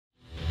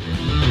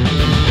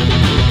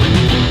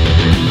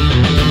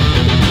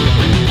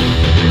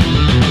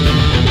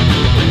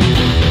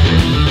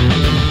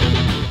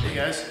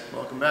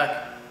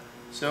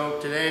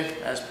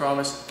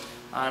promised,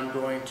 I'm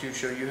going to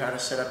show you how to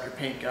set up your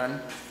paint gun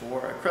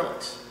for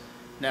acrylics.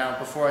 Now,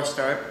 before I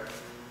start,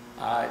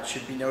 it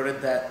should be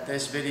noted that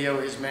this video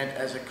is meant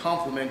as a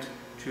complement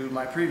to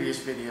my previous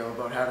video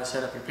about how to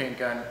set up your paint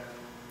gun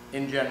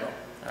in general.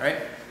 Alright?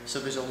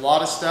 So there's a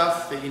lot of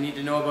stuff that you need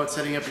to know about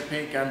setting up your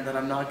paint gun that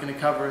I'm not going to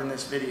cover in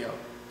this video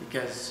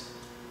because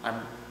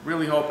I'm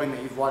really hoping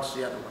that you've watched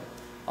the other one.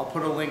 I'll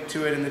put a link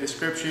to it in the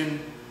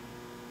description,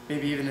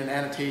 maybe even an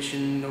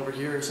annotation over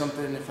here or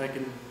something if I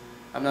can.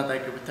 I'm not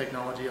that good with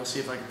technology. I'll see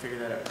if I can figure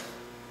that out.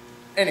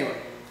 Anyway,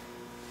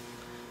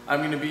 I'm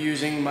going to be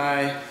using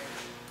my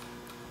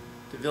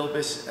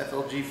Devilbiss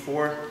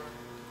FLG4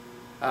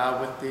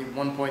 with the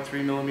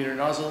 1.3mm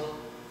nozzle.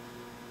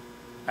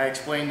 I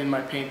explained in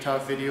my paint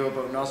talk video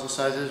about nozzle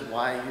sizes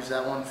why I use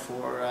that one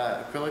for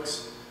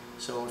acrylics.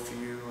 So if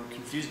you are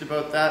confused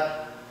about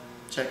that,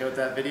 check out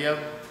that video.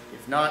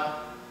 If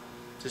not,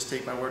 just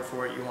take my word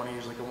for it. You want to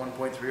use like a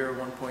 1.3 or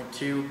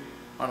 1.2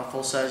 on a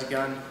full-size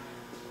gun,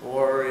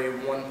 or a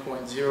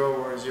 1.0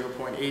 or a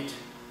 0.8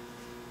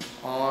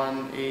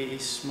 on a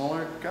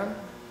smaller gun.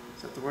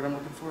 Is that the word I'm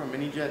looking for? A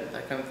mini jet,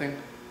 that kind of thing.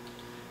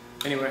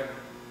 Anyway,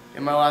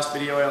 in my last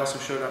video I also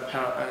showed how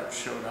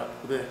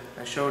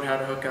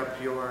to hook up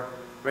your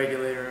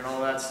regulator and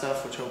all that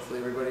stuff, which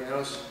hopefully everybody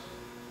knows.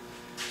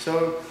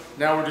 So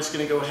now we're just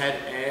going to go ahead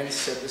and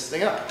set this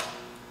thing up.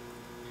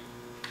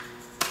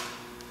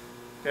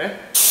 Okay?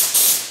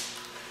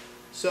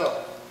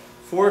 So,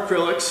 for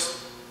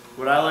acrylics,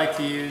 what I like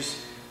to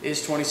use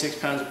is 26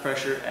 pounds of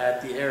pressure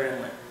at the air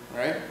inlet,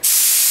 right?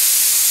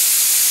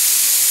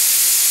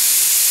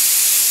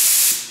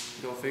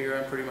 Go figure,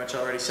 I'm pretty much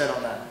already set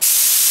on that.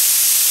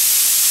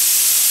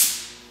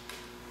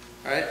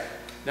 Alright,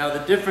 now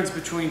the difference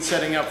between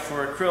setting up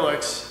for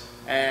acrylics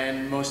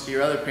and most of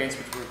your other paints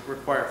which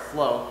require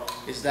flow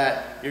is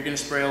that you're going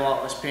to spray a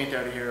lot less paint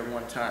out of here at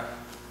one time.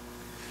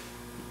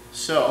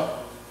 So,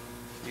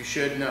 you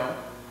should know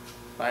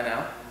by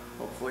now,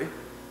 hopefully,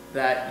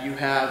 that you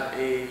have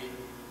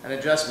an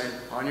adjustment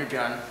on your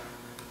gun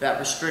that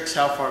restricts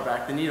how far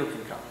back the needle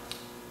can come.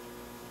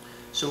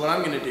 So what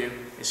I'm going to do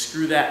is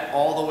screw that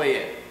all the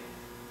way in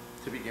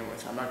to begin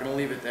with. I'm not going to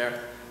leave it there.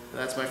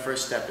 That's my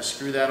first step, is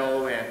screw that all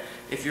the way in.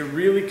 If you're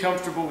really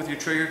comfortable with your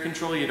trigger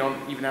control, you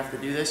don't even have to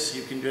do this.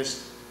 You can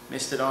just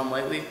mist it on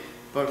lightly.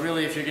 But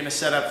really, if you're going to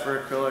set up for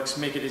acrylics,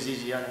 make it as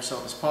easy on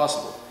yourself as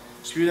possible.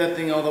 Screw that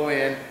thing all the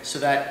way in so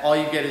that all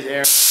you get is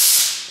air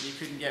and you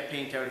couldn't get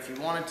paint out if you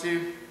wanted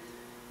to.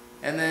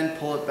 And then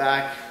pull it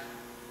back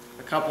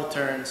a couple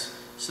turns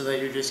so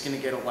that you're just going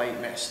to get a light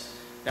mist.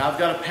 Now I've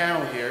got a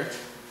panel here.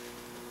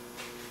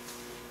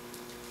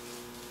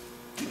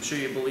 I'm sure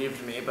you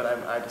believed me, but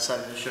I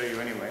decided to show you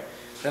anyway,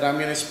 that I'm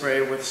going to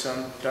spray with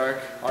some dark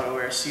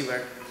AutoAir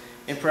sealer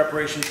in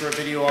preparation for a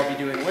video I'll be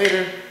doing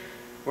later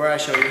where I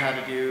show you how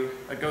to do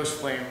a ghost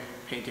flame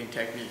painting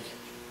technique.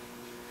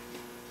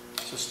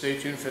 So stay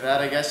tuned for that,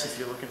 I guess, if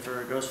you're looking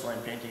for a ghost flame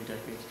painting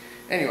technique.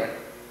 Anyway,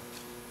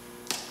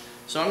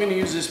 so I'm going to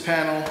use this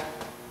panel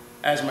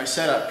as my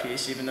setup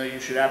piece, even though you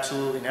should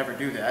absolutely never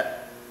do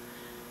that.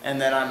 And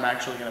then I'm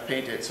actually going to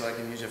paint it so I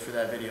can use it for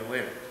that video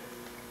later.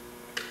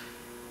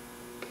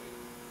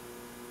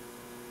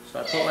 So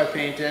I put my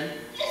paint in.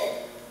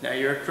 Now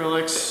your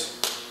acrylics,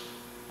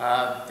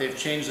 they've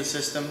changed the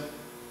system.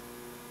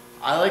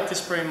 I like to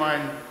spray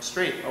mine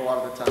straight a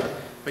lot of the time,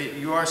 but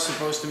you are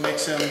supposed to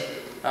mix them.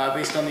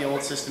 Based on the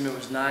old system, it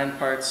was 9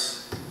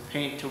 parts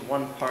paint to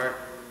 1 part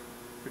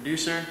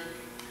reducer.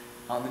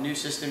 On the new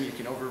system, you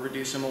can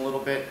over-reduce them a little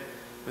bit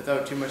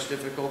without too much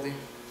difficulty.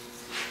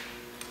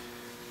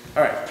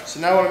 Alright, so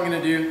now what I'm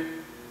going to do,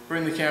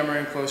 bring the camera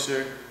in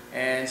closer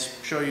and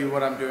show you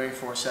what I'm doing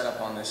for setup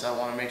on this. I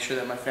want to make sure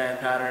that my fan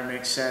pattern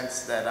makes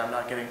sense, that I'm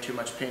not getting too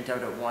much paint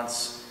out at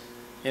once.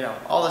 You know,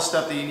 all the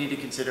stuff that you need to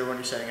consider when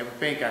you're setting up a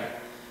paint gun.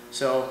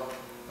 So,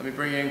 let me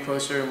bring you in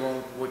closer and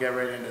we'll get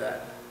right into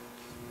that.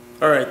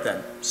 Alright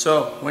then,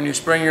 so when you're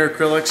spraying your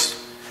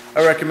acrylics,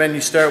 I recommend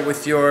you start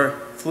with your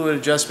fluid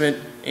adjustment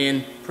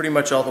in pretty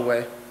much all the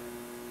way,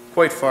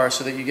 quite far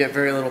so that you get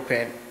very little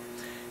paint,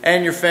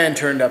 and your fan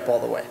turned up all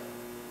the way.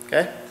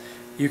 Okay?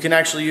 You can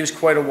actually use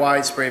quite a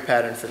wide spray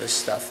pattern for this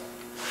stuff.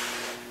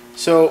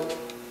 So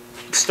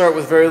start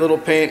with very little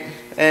paint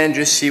and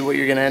just see what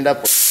you're going to end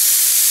up with.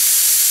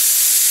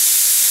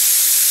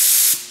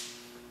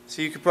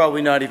 So you could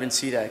probably not even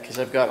see that because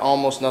I've got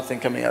almost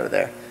nothing coming out of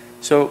there.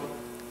 So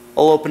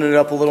I'll open it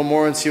up a little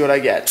more and see what I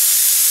get.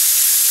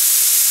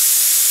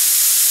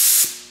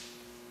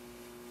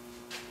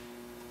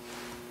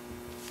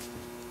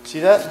 See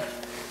that?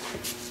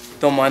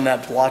 Don't mind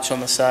that blotch on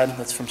the side,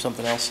 that's from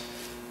something else.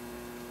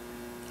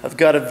 I've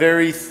got a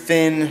very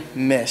thin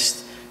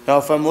mist. Now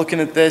if I'm looking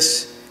at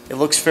this, it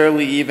looks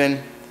fairly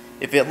even.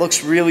 If it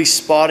looks really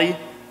spotty,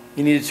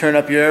 you need to turn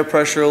up your air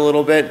pressure a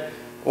little bit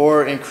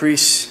or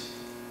increase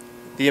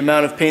the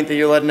amount of paint that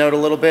you're letting out a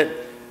little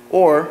bit,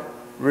 or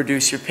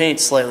reduce your paint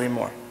slightly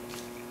more.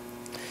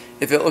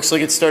 If it looks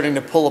like it's starting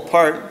to pull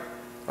apart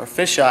or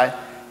fisheye,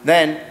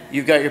 then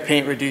you've got your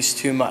paint reduced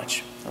too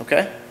much.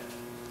 Okay?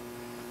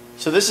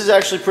 So this is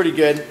actually pretty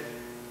good.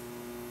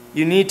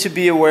 you need to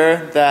be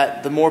aware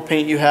that the more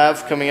paint you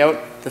have coming out,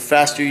 the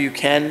faster you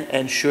can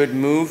and should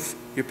move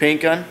your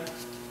paint gun.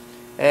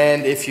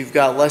 And if you've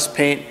got less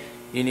paint,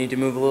 you need to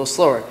move a little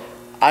slower.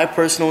 I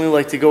personally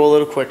like to go a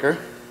little quicker,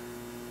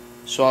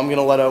 so I'm going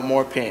to let out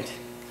more paint.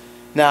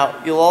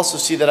 Now, you'll also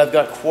see that I've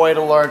got quite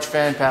a large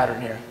fan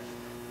pattern here.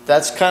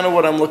 That's kind of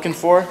what I'm looking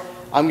for.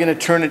 I'm going to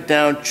turn it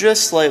down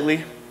just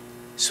slightly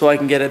so I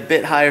can get a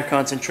bit higher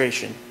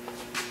concentration.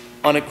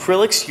 On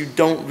acrylics, you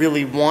don't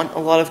really want a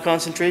lot of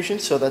concentration,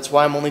 so that's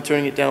why I'm only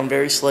turning it down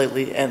very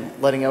slightly and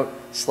letting out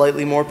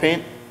slightly more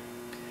paint.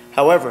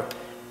 However,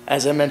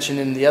 as I mentioned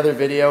in the other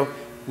video,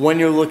 when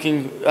you're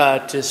looking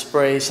to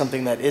spray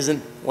something that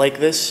isn't like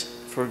this,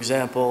 for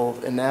example,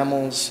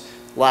 enamels,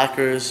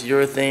 lacquers,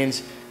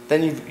 urethanes,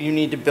 then you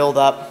need to build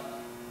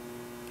up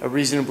a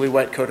reasonably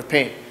wet coat of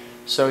paint.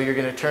 So you're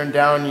going to turn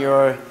down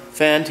your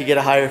fan to get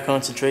a higher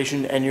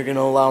concentration, and you're going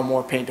to allow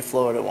more paint to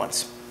flow out at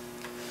once.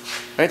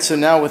 Right, so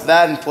now with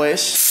that in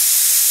place,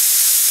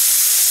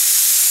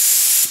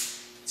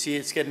 see,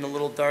 it's getting a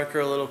little darker,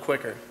 a little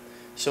quicker.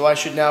 So I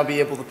should now be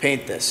able to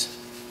paint this.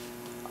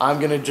 I'm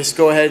going to just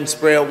go ahead and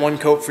spray out one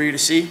coat for you to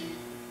see,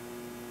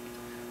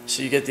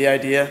 so you get the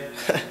idea.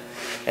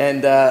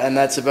 and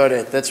that's about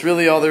it. That's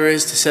really all there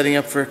is to setting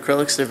up for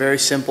acrylics. They're very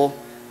simple.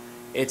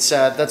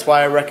 That's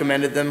why I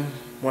recommended them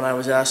when I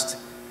was asked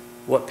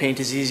what paint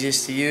is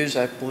easiest to use.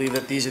 I believe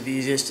that these are the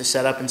easiest to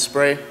set up and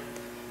spray.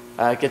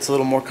 It gets a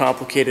little more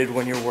complicated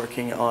when you're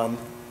working on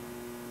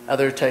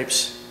other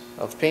types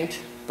of paint,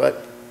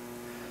 but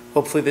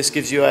hopefully this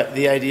gives you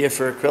the idea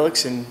for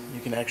acrylics and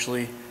you can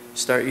actually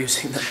start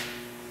using them.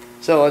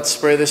 So let's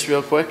spray this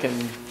real quick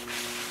and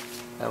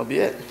that'll be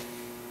it.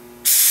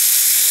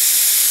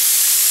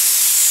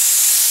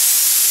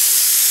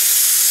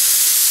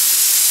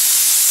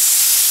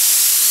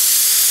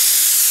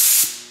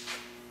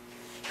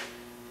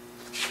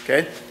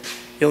 Okay,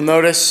 you'll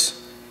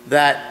notice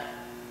that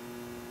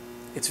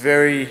it's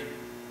very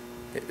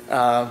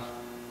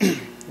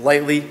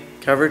lightly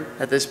covered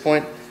at this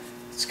point.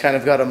 It's kind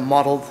of got a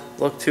mottled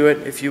look to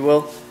it, if you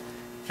will.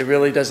 It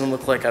really doesn't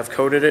look like I've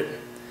coated it.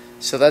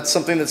 So that's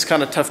something that's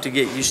kind of tough to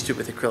get used to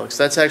with acrylics.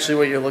 That's actually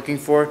what you're looking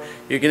for.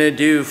 You're going to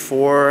do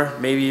 4,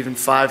 maybe even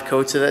 5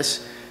 coats of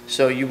this.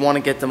 So you want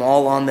to get them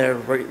all on there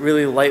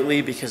really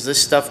lightly, because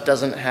this stuff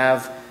doesn't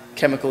have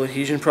chemical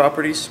adhesion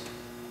properties.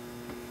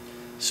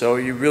 So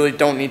you really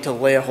don't need to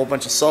lay a whole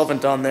bunch of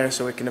solvent on there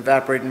so it can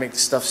evaporate and make the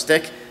stuff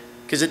stick,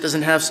 because it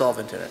doesn't have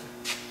solvent in it.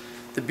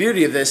 The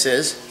beauty of this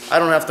is I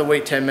don't have to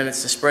wait 10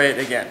 minutes to spray it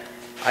again.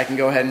 I can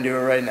go ahead and do it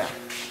right now.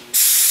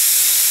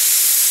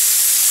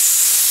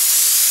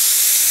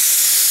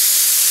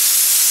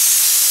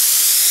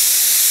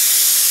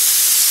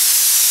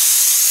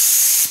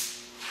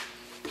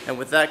 And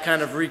with that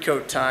kind of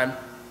recoat time,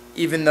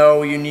 even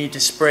though you need to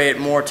spray it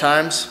more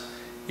times,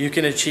 you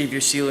can achieve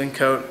your sealing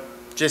coat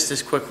just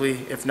as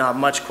quickly, if not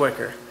much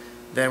quicker,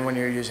 than when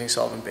you're using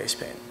solvent-based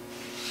paint.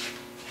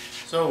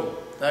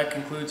 So that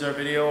concludes our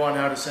video on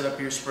how to set up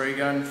your spray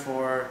gun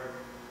for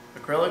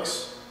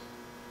acrylics.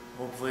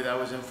 Hopefully that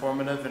was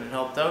informative and it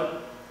helped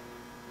out.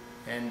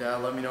 And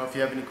let me know if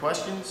you have any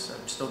questions.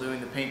 I'm still doing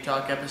the paint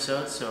talk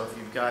episodes, so if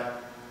you've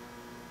got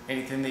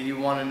anything that you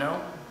want to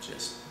know,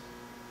 just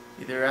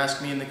either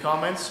ask me in the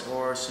comments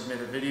or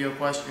submit a video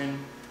question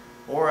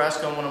or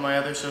ask on one of my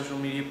other social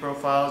media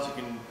profiles. You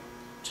can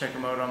check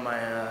them out on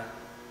my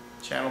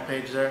channel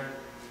page there,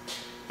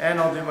 and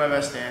I'll do my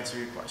best to answer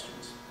your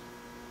questions.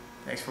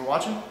 Thanks for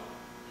watching.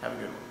 Have a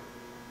good one.